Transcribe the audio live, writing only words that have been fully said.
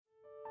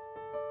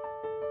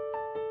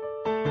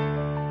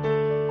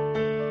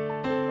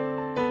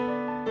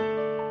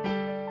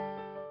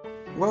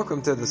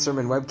Welcome to the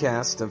sermon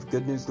webcast of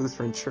Good News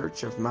Lutheran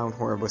Church of Mount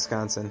Horeb,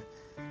 Wisconsin.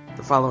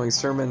 The following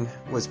sermon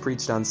was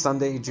preached on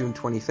Sunday, June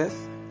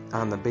 25th,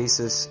 on the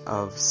basis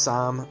of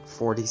Psalm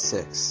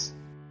 46.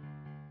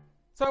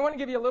 So I want to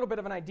give you a little bit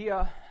of an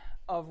idea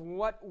of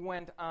what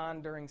went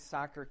on during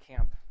soccer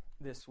camp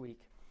this week.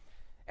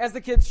 As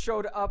the kids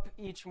showed up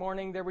each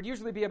morning, there would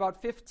usually be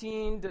about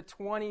 15 to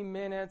 20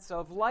 minutes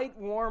of light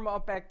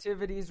warm-up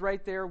activities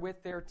right there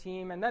with their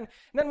team. And then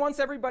once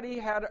everybody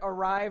had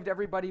arrived,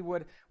 everybody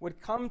would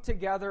come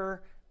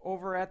together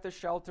over at the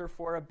shelter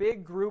for a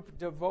big group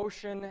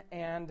devotion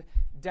and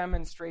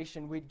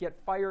demonstration. We'd get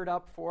fired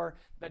up for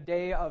the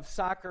day of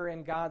soccer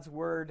and God's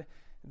Word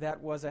that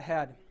was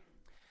ahead.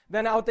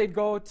 Then out they'd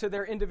go to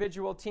their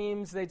individual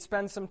teams. They'd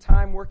spend some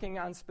time working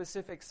on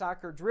specific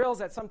soccer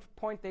drills. At some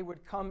point they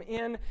would come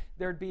in.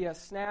 There'd be a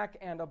snack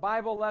and a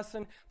Bible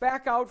lesson.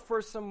 Back out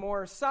for some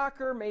more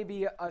soccer,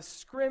 maybe a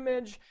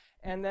scrimmage,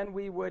 and then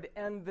we would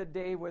end the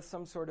day with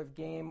some sort of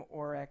game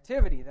or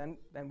activity.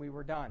 Then we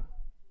were done.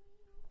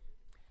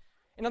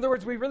 In other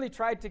words, we really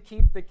tried to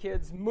keep the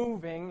kids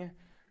moving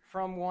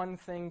from one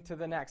thing to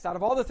the next. Out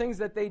of all the things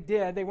that they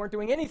did, they weren't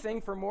doing anything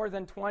for more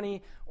than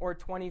 20 or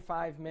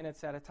 25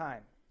 minutes at a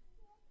time.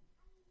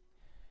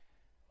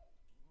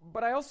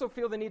 But I also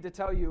feel the need to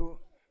tell you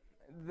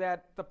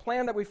that the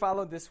plan that we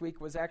followed this week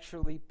was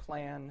actually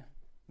Plan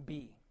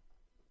B.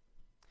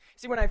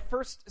 See, when I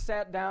first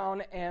sat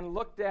down and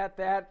looked at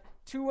that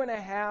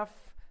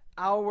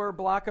 2.5-hour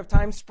block of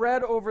time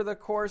spread over the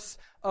course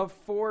of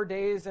 4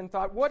 days and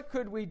thought, what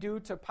could we do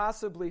to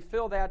possibly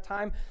fill that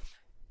time?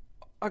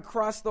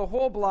 Across the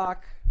whole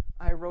block,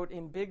 I wrote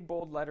in big,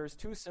 bold letters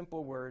 2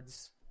 simple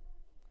words: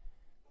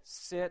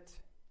 sit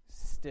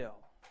still.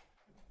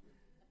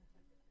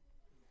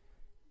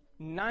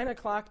 9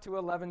 o'clock to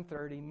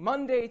 11:30,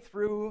 Monday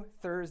through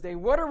Thursday.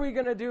 What are we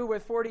going to do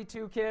with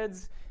 42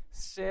 kids?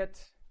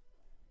 Sit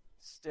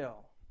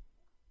still.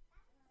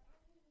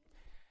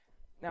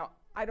 Now,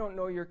 I don't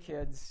know your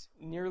kids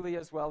nearly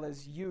as well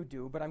as you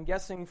do, but I'm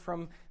guessing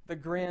from the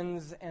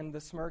grins and the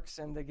smirks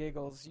and the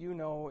giggles, you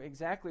know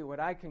exactly what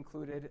I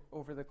concluded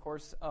over the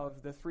course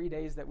of the 3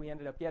 days that we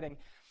ended up getting.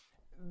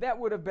 That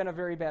would have been a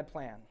very bad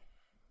plan,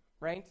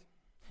 right?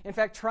 In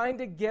fact, trying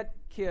to get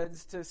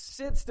kids to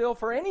sit still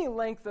for any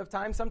length of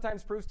time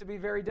sometimes proves to be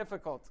very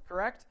difficult,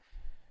 correct?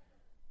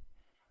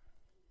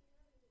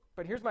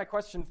 But here's my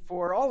question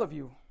for all of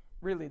you,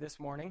 really, this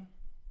morning.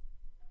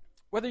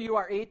 Whether you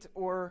are 8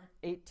 or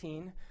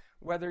 18,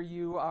 whether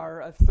you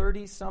are a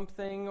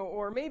 30-something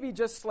or maybe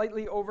just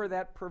slightly over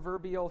that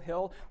proverbial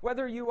hill,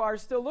 whether you are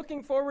still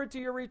looking forward to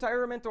your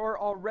retirement or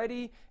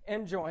already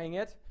enjoying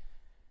it,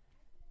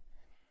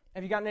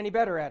 have you gotten any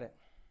better at it?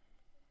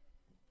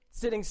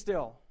 Sitting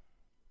still,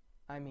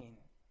 I mean.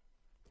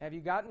 Have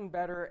you gotten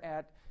better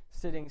at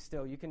sitting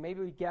still? You can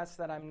maybe guess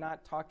that I'm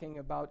not talking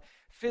about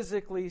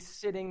physically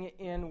sitting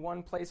in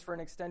one place for an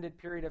extended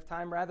period of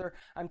time. Rather,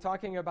 I'm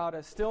talking about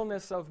a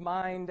stillness of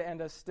mind and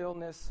a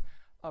stillness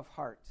of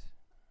heart.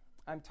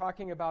 I'm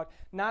talking about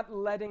not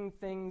letting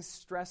things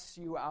stress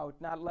you out,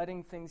 not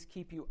letting things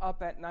keep you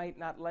up at night,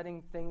 not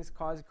letting things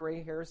cause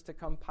gray hairs to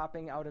come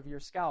popping out of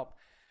your scalp.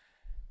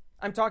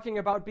 I'm talking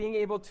about being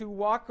able to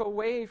walk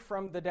away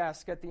from the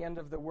desk at the end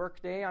of the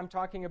workday. I'm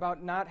talking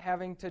about not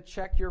having to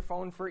check your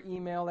phone for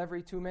email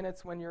every 2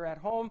 minutes when you're at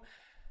home.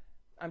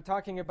 I'm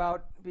talking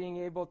about being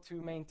able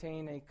to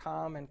maintain a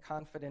calm and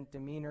confident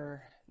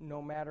demeanor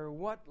no matter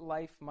what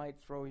life might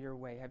throw your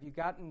way. Have you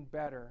gotten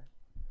better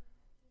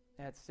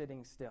at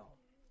sitting still?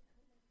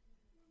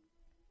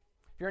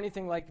 If you're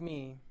anything like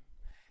me,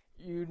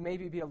 you'd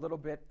maybe be a little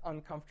bit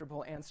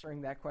uncomfortable answering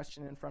that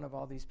question in front of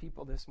all these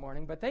people this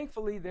morning. But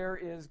thankfully, there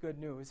is good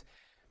news.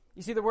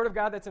 You see, the Word of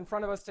God that's in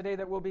front of us today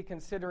that we'll be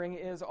considering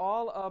is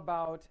all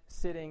about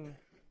sitting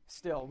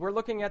still. We're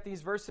looking at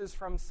these verses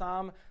from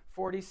Psalm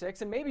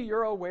 46, and maybe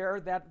you're aware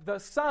that the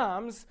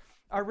Psalms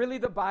are really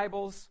the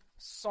Bible's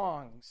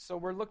songs. So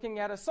we're looking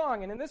at a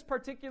song, and in this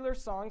particular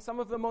song, some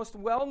of the most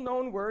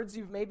well-known words,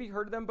 you've maybe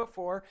heard them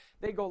before,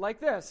 they go like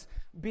this: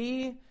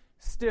 be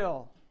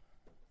still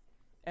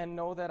and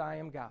know that I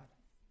am God.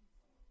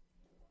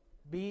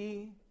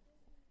 Be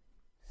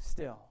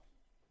still.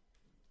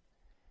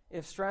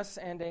 If stress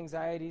and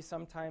anxiety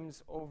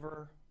sometimes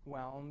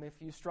overwhelm, if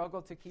you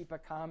struggle to keep a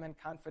calm and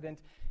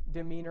confident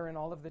demeanor in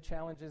all of the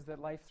challenges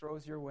that life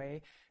throws your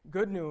way,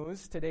 good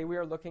news, today we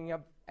are looking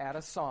at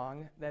a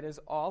song that is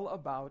all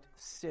about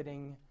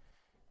sitting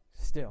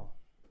still.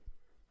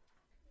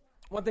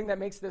 One thing that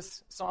makes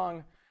this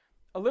song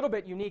a little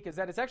bit unique is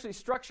that it's actually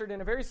structured in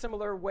a very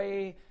similar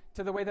way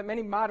to the way that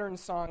many modern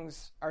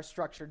songs are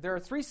structured. There are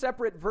 3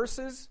 separate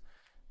verses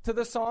to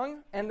the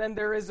song, and then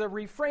there is a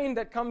refrain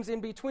that comes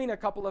in between a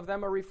couple of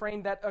them, a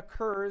refrain that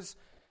occurs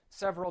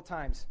several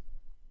times.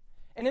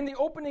 And in the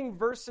opening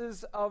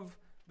verses of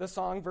the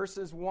song,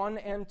 verses 1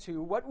 and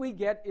 2, what we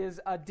get is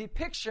a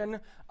depiction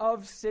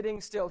of sitting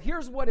still.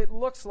 Here's what it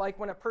looks like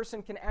when a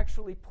person can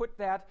actually put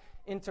that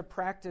into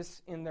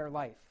practice in their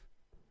life.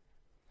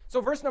 So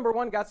verse number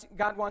 1,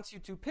 God wants you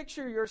to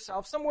picture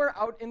yourself somewhere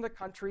out in the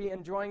country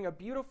enjoying a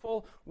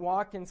beautiful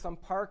walk in some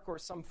park or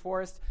some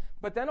forest,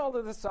 but then all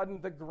of a sudden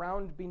the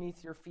ground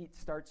beneath your feet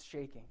starts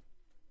shaking.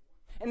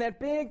 And that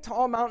big,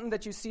 tall mountain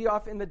that you see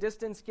off in the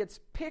distance gets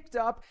picked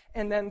up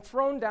and then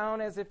thrown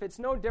down as if it's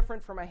no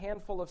different from a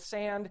handful of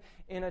sand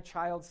in a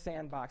child's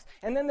sandbox.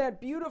 And then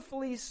that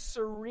beautifully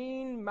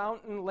serene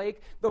mountain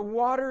lake, the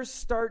waters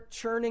start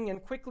churning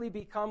and quickly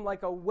become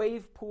like a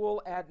wave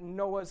pool at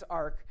Noah's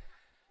Ark.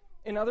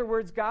 In other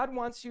words, God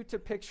wants you to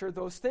picture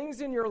those things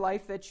in your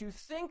life that you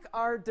think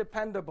are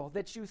dependable,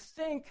 that you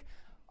think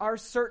are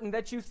certain,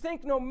 that you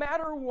think no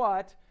matter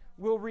what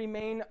will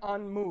remain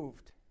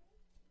unmoved.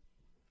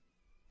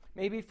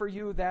 Maybe for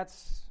you,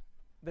 that's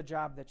the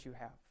job that you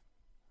have.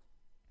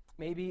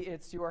 Maybe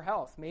it's your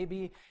health.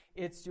 Maybe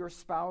it's your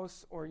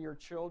spouse or your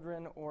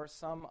children or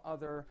some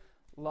other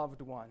loved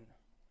one.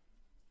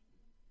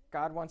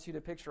 God wants you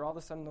to picture all of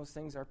a sudden those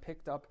things are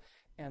picked up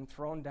and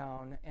thrown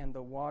down, and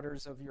the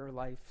waters of your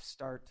life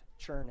start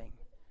churning.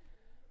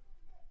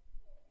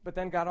 But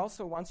then God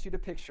also wants you to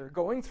picture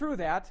going through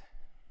that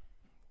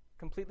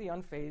completely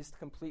unfazed,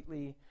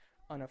 completely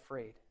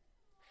unafraid,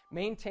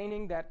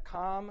 maintaining that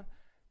calm,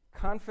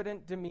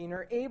 confident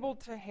demeanor, able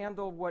to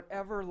handle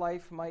whatever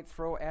life might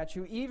throw at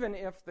you, even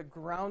if the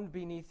ground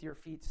beneath your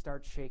feet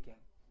starts shaking.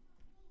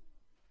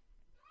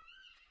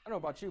 I don't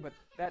know about you, but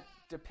that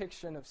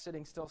depiction of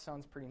sitting still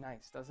sounds pretty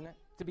nice, doesn't it?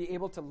 To be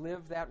able to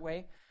live that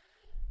way.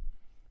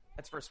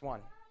 That's verse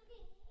 1.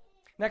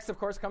 Next, of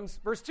course, comes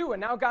verse 2.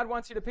 And now God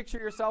wants you to picture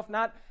yourself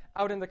not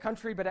out in the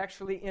country, but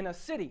actually in a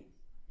city.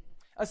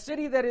 A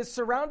city that is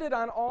surrounded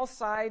on all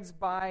sides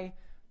by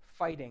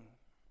fighting.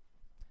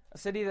 A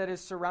city that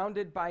is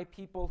surrounded by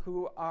people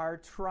who are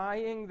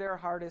trying their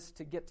hardest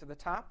to get to the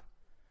top,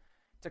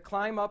 to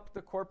climb up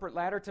the corporate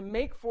ladder, to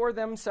make for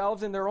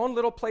themselves in their own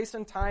little place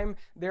and time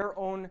their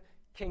own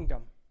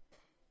kingdom,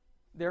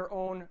 their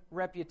own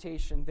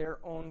reputation, their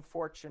own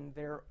fortune,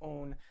 their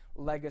own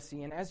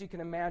legacy. And as you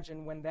can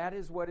imagine, when that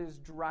is what is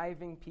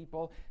driving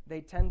people, they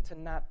tend to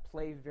not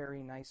play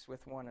very nice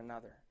with one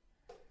another.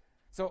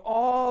 So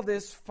all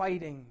this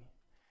fighting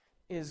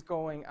is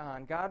going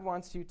on. God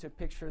wants you to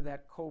picture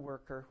that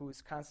coworker who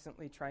is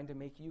constantly trying to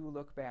make you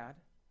look bad.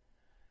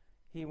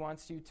 He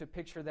wants you to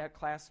picture that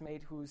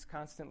classmate who's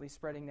constantly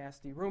spreading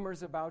nasty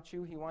rumors about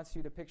you. He wants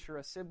you to picture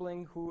a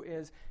sibling who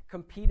is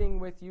competing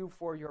with you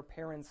for your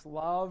parents'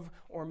 love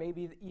or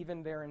maybe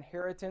even their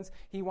inheritance.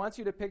 He wants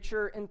you to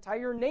picture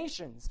entire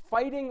nations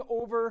fighting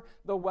over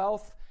the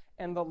wealth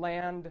and the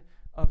land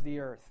of the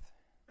earth.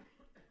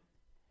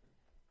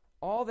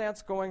 All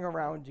that's going on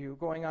around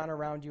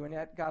you, and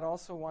yet God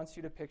also wants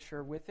you to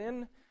picture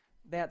within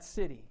that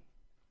city,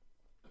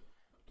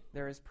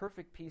 there is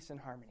perfect peace and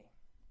harmony.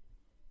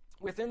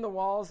 Within the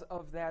walls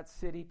of that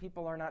city,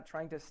 people are not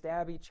trying to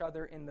stab each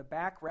other in the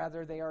back.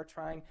 Rather, they are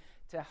trying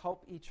to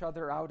help each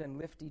other out and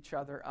lift each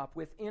other up.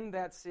 Within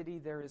that city,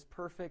 there is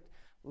perfect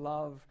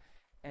love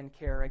and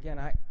care. Again,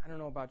 I don't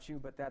know about you,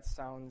 but that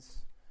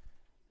sounds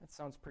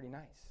pretty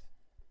nice.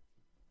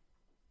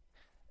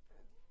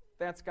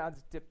 That's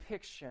God's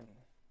depiction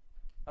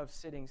of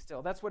sitting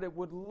still. That's what it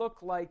would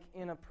look like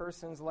in a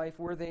person's life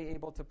were they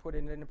able to put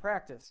it into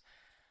practice.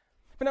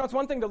 But now it's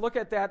one thing to look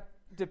at that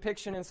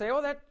depiction and say,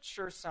 oh, that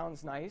sure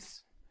sounds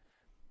nice.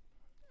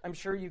 I'm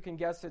sure you can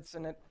guess it's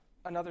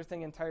another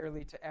thing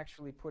entirely to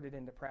actually put it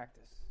into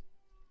practice,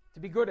 to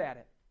be good at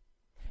it.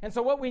 And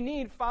so what we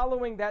need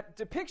following that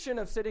depiction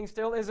of sitting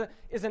still is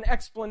an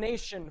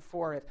explanation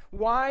for it.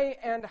 Why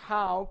and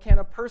how can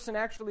a person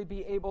actually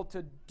be able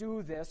to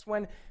do this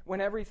when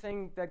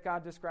everything that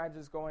God describes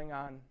is going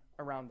on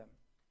around them?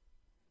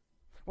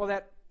 Well,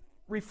 that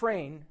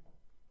refrain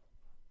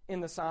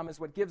in the psalm is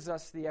what gives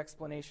us the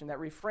explanation. That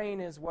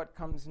refrain is what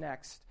comes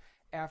next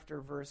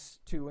after verse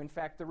 2. In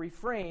fact, the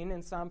refrain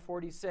in Psalm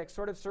 46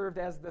 sort of served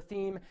as the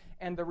theme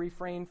and the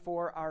refrain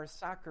for our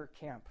soccer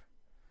camp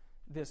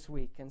this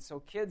week. And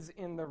so kids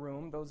in the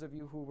room, those of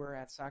you who were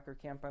at soccer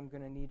camp, I'm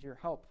going to need your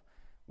help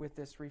with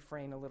this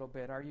refrain a little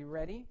bit. Are you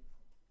ready?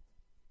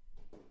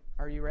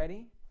 Are you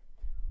ready?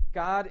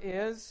 God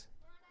is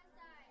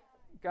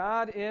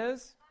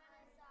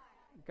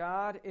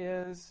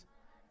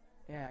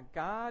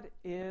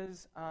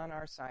on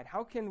our side.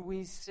 How can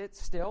we sit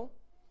still?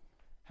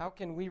 How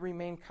can we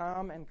remain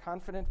calm and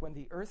confident when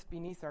the earth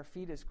beneath our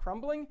feet is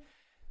crumbling?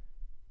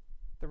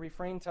 The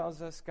refrain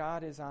tells us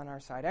God is on our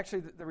side.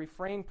 Actually, the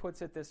refrain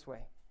puts it this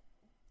way.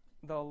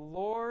 The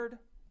Lord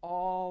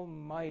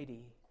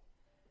Almighty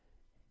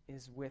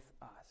is with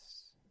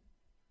us.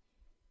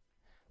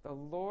 The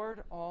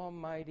Lord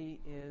Almighty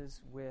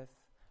is with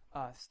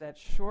us. That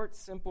short,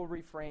 simple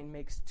refrain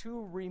makes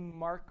two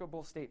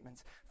remarkable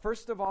statements.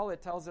 First of all,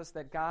 it tells us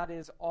that God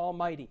is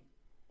almighty,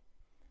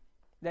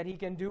 that he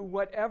can do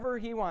whatever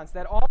he wants,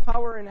 that all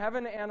power in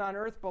heaven and on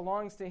earth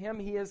belongs to him.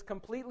 He is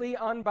completely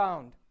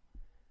unbound.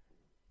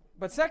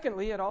 But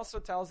secondly, it also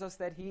tells us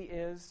that he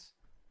is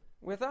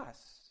with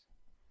us.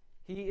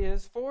 He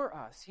is for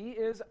us. He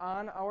is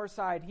on our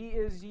side. He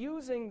is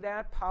using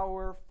that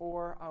power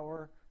for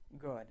our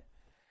good.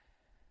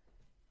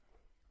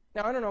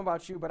 Now, I don't know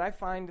about you, but I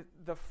find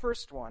the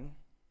first one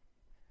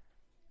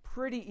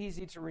pretty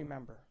easy to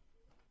remember,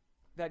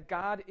 that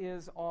God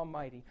is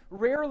almighty.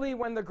 Rarely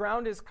when the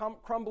ground is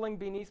crumbling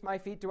beneath my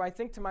feet do I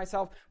think to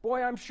myself,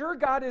 boy, I'm sure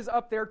God is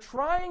up there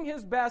trying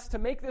his best to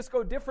make this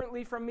go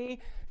differently for me,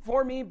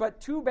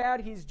 but too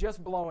bad he's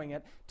just blowing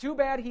it. Too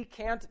bad he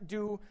can't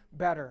do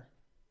better.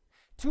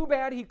 Too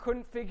bad he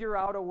couldn't figure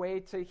out a way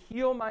to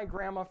heal my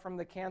grandma from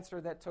the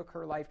cancer that took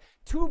her life.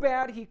 Too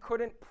bad he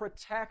couldn't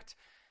protect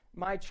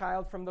my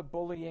child from the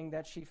bullying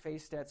that she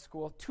faced at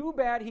school. Too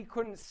bad he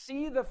couldn't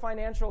see the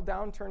financial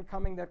downturn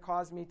coming that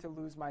caused me to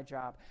lose my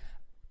job.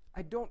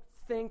 I don't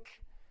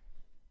think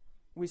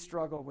we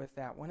struggle with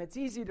that when it's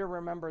easy to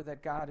remember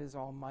that God is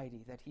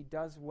almighty, that he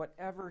does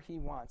whatever he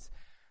wants.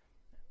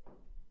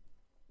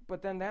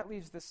 But then that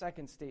leaves the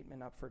second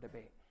statement up for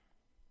debate.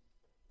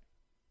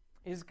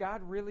 Is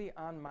God really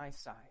on my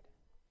side?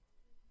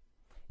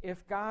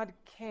 If God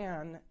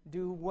can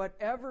do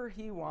whatever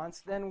he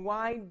wants, then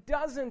why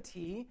doesn't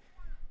he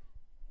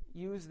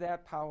use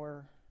that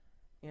power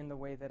in the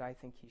way that I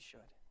think he should?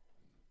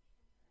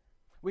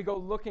 We go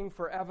looking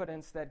for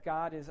evidence that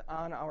God is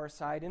on our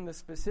side in the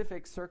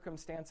specific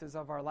circumstances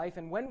of our life,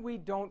 and when we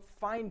don't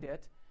find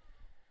it,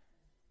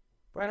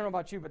 but I don't know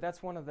about you, but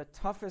that's one of the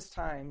toughest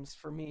times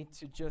for me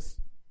to just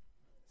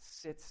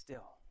sit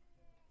still.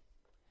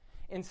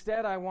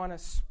 Instead, I want to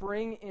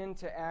spring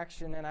into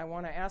action, and I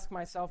want to ask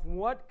myself,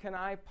 what can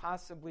I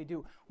possibly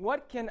do?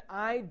 What can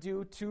I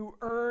do to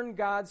earn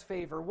God's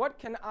favor? What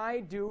can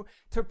I do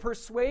to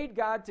persuade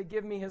God to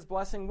give me his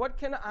blessing? What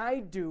can I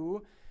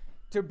do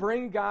to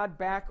bring God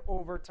back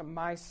over to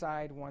my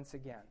side once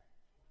again?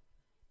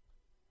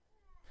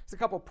 There's a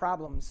couple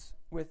problems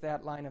with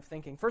that line of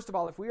thinking. First of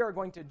all, if we are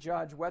going to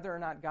judge whether or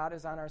not God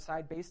is on our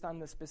side based on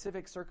the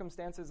specific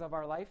circumstances of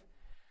our life,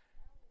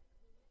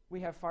 we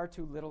have far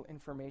too little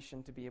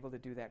information to be able to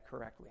do that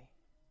correctly.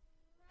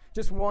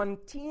 Just one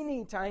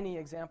teeny tiny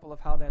example of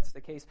how that's the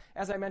case.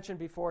 As I mentioned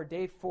before,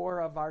 day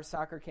 4 of our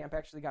soccer camp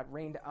actually got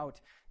rained out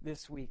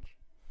this week.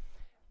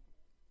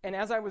 And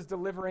as I was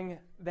delivering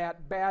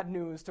that bad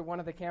news to one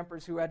of the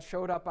campers who had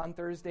showed up on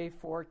Thursday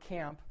for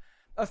camp,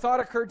 a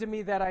thought occurred to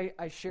me that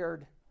I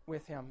shared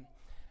with him.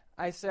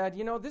 I said,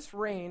 this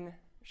rain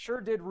sure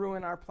did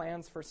ruin our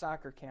plans for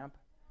soccer camp.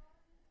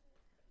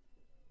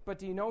 But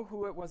do you know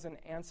who it was an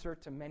answer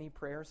to many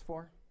prayers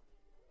for?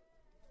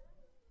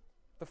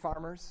 The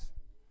farmers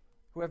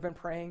who have been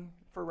praying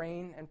for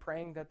rain and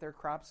praying that their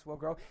crops will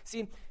grow.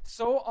 See,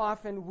 so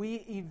often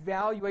we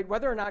evaluate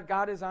whether or not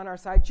God is on our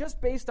side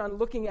just based on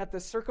looking at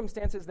the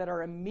circumstances that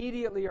are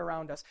immediately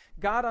around us.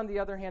 God, on the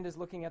other hand, is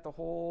looking at the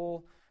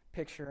whole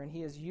picture, and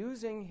he is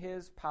using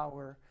his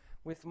power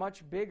with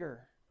much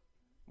bigger,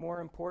 more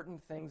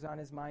important things on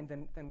his mind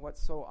than what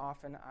so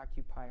often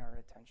occupy our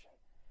attention.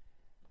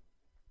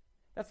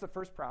 That's the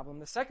first problem.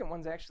 The second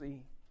one's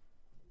actually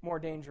more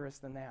dangerous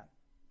than that.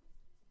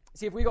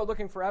 See, if we go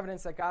looking for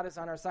evidence that God is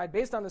on our side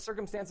based on the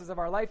circumstances of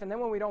our life, and then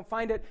when we don't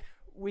find it,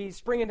 we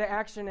spring into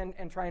action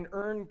and try and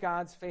earn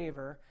God's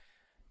favor.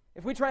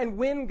 If we try and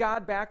win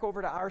God back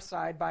over to our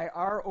side by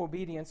our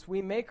obedience,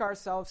 we make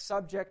ourselves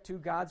subject to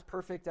God's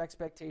perfect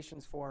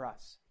expectations for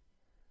us.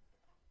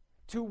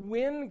 To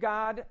win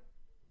God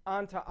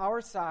onto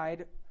our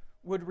side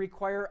would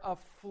require a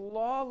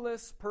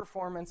flawless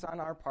performance on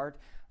our part,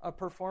 a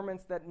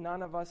performance that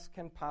none of us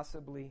can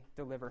possibly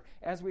deliver,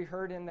 as we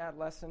heard in that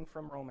lesson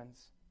from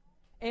Romans.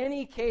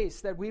 Any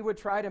case that we would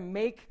try to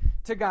make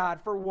to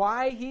God for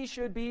why he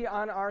should be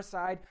on our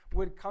side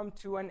would come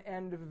to an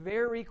end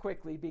very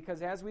quickly,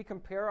 because as we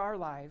compare our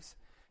lives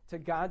to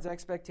God's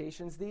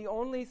expectations, the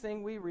only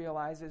thing we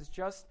realize is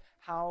just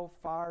how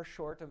far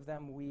short of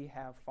them we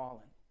have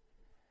fallen.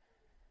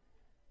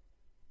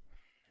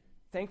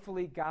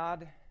 Thankfully,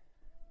 God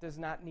does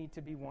not need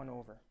to be won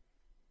over.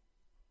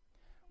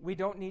 We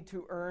don't need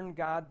to earn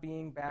God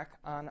being back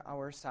on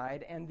our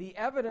side. And the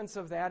evidence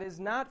of that is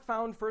not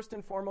found first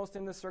and foremost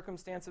in the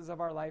circumstances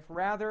of our life.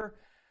 Rather,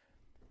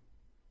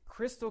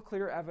 crystal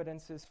clear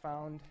evidence is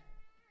found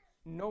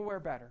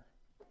nowhere better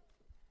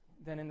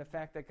than in the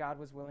fact that God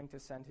was willing to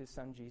send his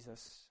son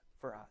Jesus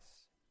for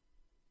us.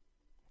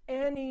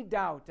 Any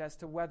doubt as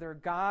to whether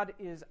God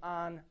is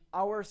on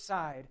our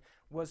side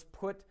was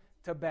put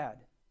to bed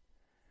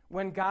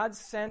when God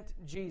sent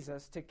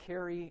Jesus to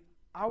carry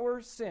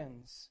our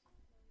sins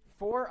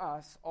for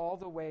us all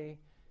the way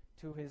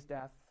to his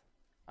death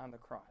on the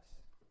cross.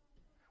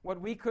 What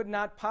we could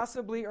not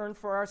possibly earn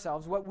for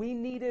ourselves, what we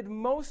needed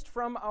most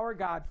from our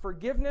God,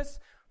 forgiveness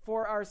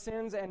for our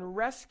sins and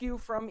rescue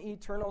from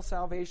eternal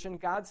salvation,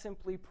 God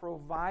simply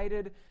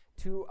provided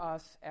to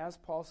us, as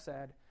Paul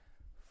said,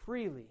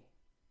 freely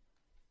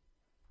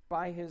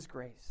by his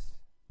grace.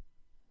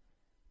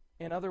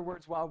 In other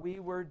words, while we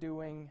were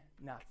doing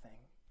nothing,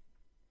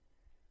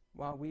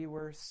 while we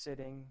were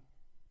sitting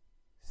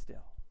still.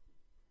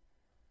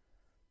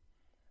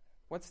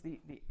 What's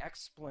the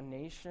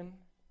explanation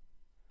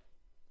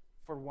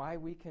for why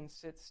we can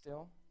sit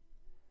still?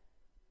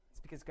 It's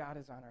because God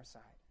is on our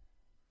side.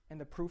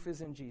 And the proof is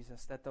in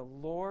Jesus, that the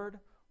Lord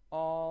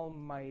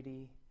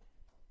Almighty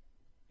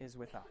is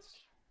with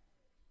us.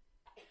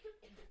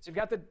 So you've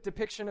got the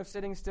depiction of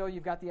sitting still.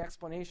 You've got the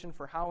explanation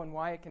for how and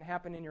why it can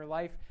happen in your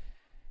life.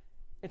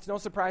 It's no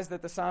surprise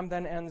that the psalm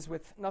then ends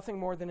with nothing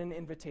more than an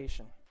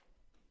invitation.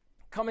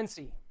 Come and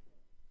see.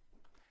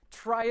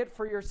 Try it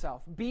for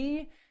yourself.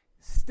 Be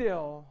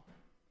still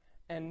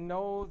and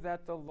know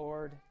that the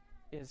Lord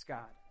is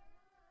God.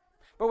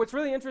 But what's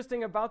really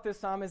interesting about this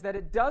psalm is that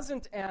it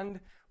doesn't end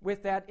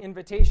with that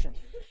invitation.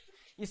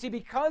 You see,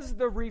 because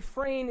the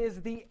refrain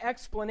is the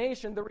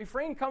explanation, the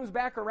refrain comes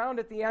back around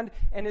at the end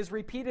and is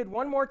repeated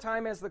one more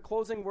time as the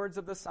closing words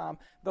of the psalm.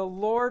 The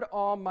Lord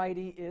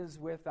Almighty is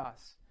with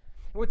us.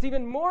 And what's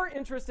even more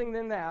interesting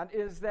than that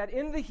is that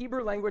in the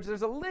Hebrew language,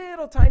 there's a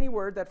little tiny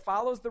word that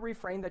follows the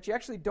refrain that you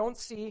actually don't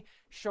see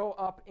show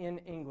up in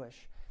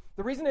English.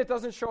 The reason it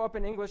doesn't show up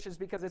in English is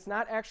because it's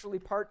not actually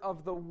part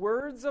of the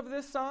words of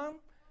this song.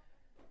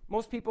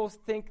 Most people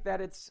think that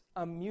it's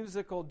a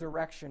musical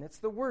direction. It's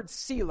the word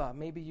Selah.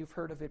 Maybe you've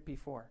heard of it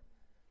before.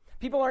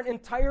 People aren't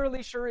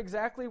entirely sure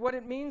exactly what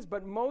it means,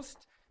 but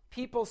most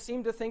people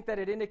seem to think that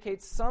it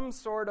indicates some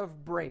sort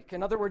of break.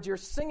 In other words, you're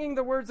singing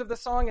the words of the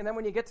song, and then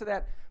when you get to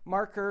that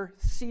marker,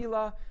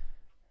 Selah,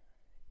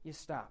 you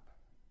stop.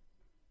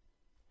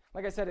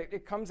 Like I said,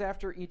 it comes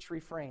after each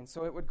refrain,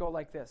 so it would go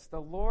like this.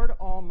 The Lord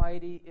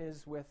Almighty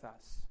is with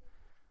us.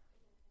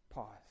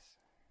 Pause.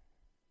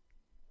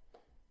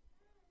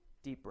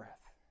 Deep breath.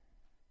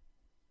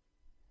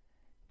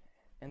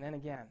 And then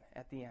again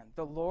at the end.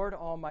 The Lord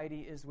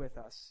Almighty is with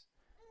us.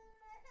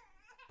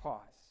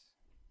 Pause.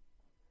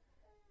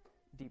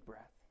 Deep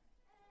breath.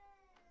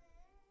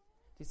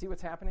 Do you see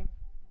what's happening?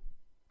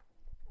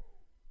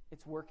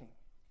 It's working.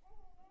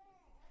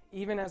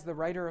 Even as the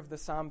writer of the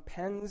psalm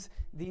pens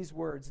these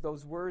words,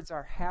 those words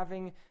are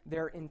having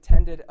their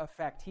intended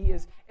effect. He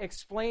is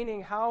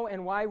explaining how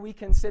and why we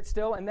can sit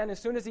still, and then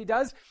as soon as he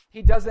does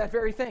that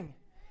very thing.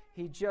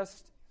 He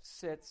just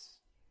sits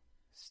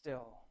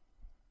still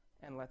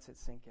and lets it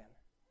sink in.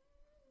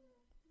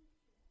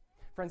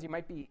 Friends, you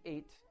might be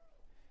 8,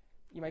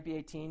 you might be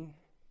 18,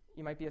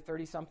 you might be a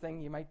 30-something,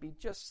 you might be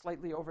just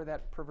slightly over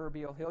that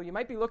proverbial hill, you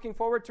might be looking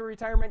forward to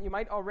retirement, you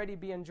might already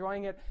be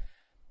enjoying it.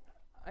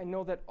 I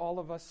know that all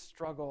of us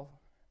struggle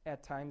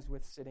at times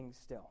with sitting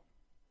still.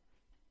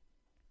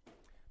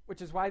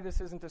 Which is why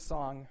this isn't a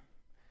song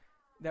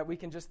that we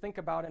can just think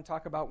about and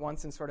talk about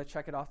once and sort of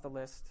check it off the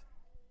list.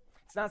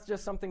 It's not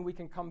just something we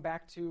can come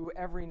back to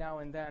every now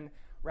and then.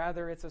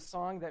 Rather, it's a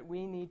song that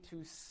we need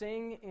to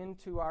sing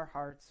into our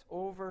hearts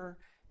over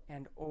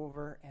and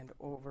over and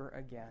over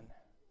again.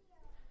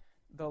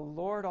 The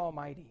Lord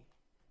Almighty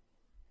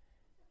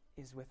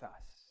is with us.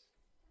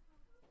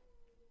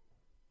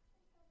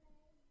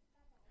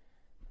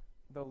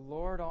 The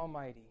Lord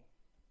Almighty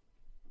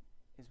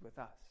is with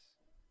us.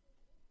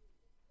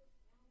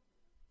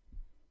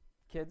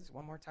 Kids,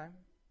 one more time.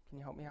 Can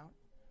you help me out?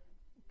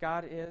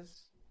 God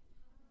is...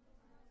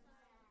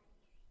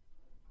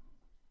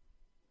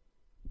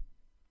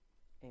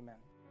 Amen.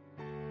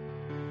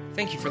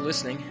 Thank you for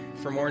listening.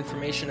 For more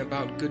information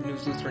about Good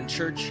News Lutheran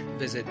Church,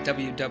 visit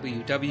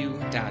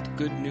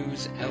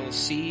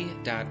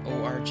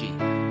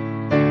www.goodnewslc.org.